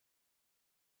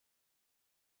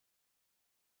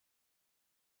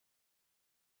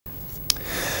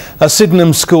A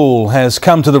Sydenham school has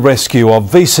come to the rescue of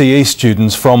VCE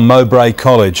students from Mowbray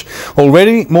College.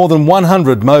 Already, more than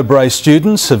 100 Mowbray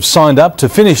students have signed up to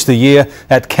finish the year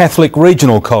at Catholic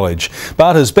Regional College.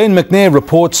 But as Ben McNair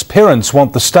reports, parents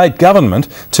want the state government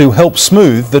to help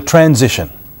smooth the transition.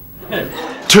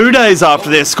 2 days after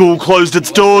their school closed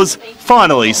its doors,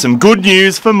 finally some good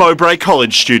news for Mowbray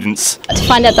College students. To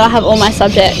find out that I have all my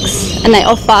subjects and they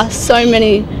offer so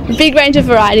many, big range of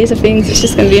varieties of things, it's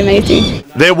just going to be amazing.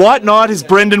 Their white knight is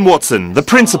Brendan Watson, the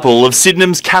principal of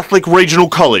Sydenham's Catholic Regional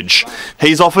College.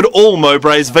 He's offered all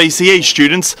Mowbray's VCE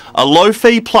students a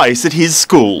low-fee place at his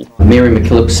school. Mary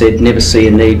McKillop said never see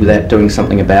a need without doing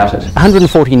something about it.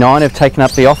 149 have taken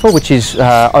up the offer, which is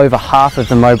over half of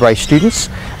the Mowbray students.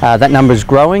 That number is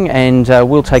growing and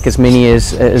we'll take as many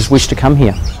as wish to come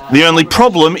here. The only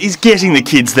problem is getting the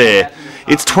kids there.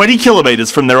 It's 20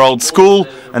 kilometres from their old school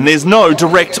and there's no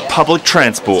direct public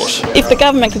transport. If the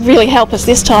government could really help us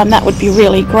this time, that would be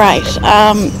really great.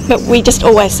 But we just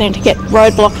always seem to get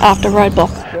roadblock after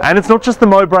roadblock. And it's not just the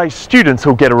Mowbray students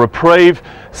who'll get a reprieve.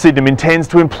 Sydenham intends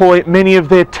to employ many of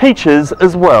their teachers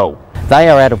as well. They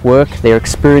are out of work, they're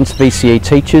experienced VCE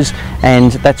teachers,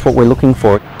 and that's what we're looking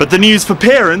for. But the news for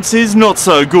parents is not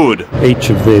so good. Each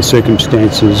of their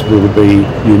circumstances will be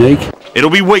unique. It'll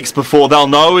be weeks before they'll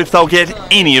know if they'll get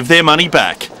any of their money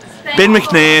back. Ben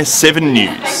McNair, 7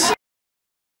 News.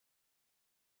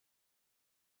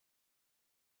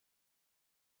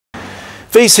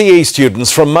 VCE students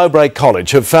from Mowbray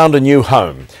College have found a new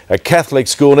home. A Catholic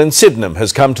school in Sydenham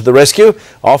has come to the rescue,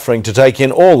 offering to take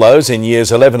in all those in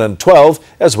years 11 and 12,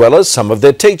 as well as some of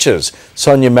their teachers.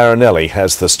 Sonia Marinelli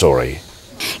has the story.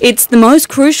 It's the most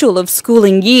crucial of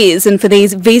schooling years, and for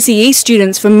these VCE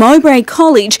students from Mowbray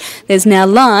College, there's now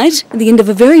light at the end of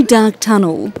a very dark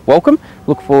tunnel. Welcome.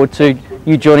 Look forward to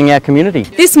you joining our community.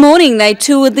 This morning they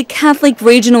toured the Catholic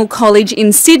Regional College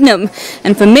in Sydenham,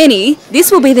 and for many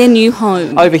this will be their new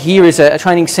home. Over here is a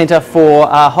training centre for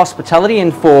hospitality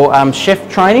and for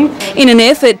chef training. In an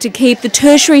effort to keep the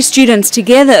tertiary students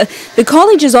together, the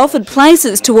college has offered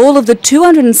places to all of the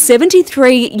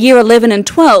 273 Year 11 and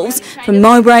 12s from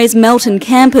Mowbray's Melton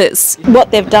campus.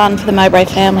 What they've done for the Mowbray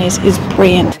families is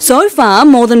brilliant. So far,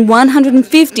 more than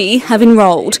 150 have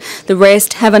enrolled. The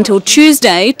rest have until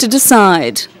Tuesday to decide.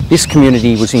 This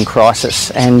community was in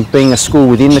crisis, and being a school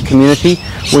within the community,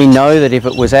 we know that if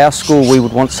it was our school, we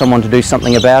would want someone to do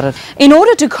something about it. In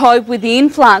order to cope with the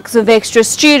influx of extra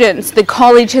students, the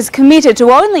college has committed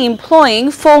to only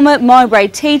employing former Mowbray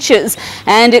teachers,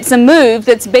 and it's a move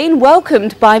that's been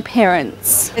welcomed by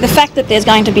parents. The fact that there's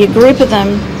going to be a group of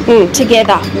them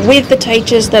together with the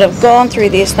teachers that have gone through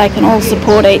this, they can all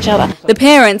support each other. The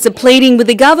parents are pleading with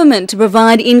the government to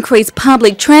provide increased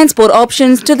public transport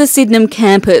options to the Sydenham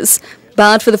campus.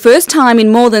 But for the first time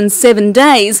in more than 7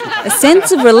 days, a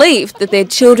sense of relief that their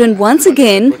children once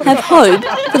again have hope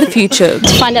for the future.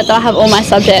 To find out that I have all my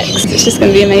subjects, it's just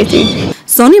going to be amazing.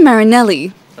 Sonia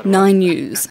Marinelli, 9 News.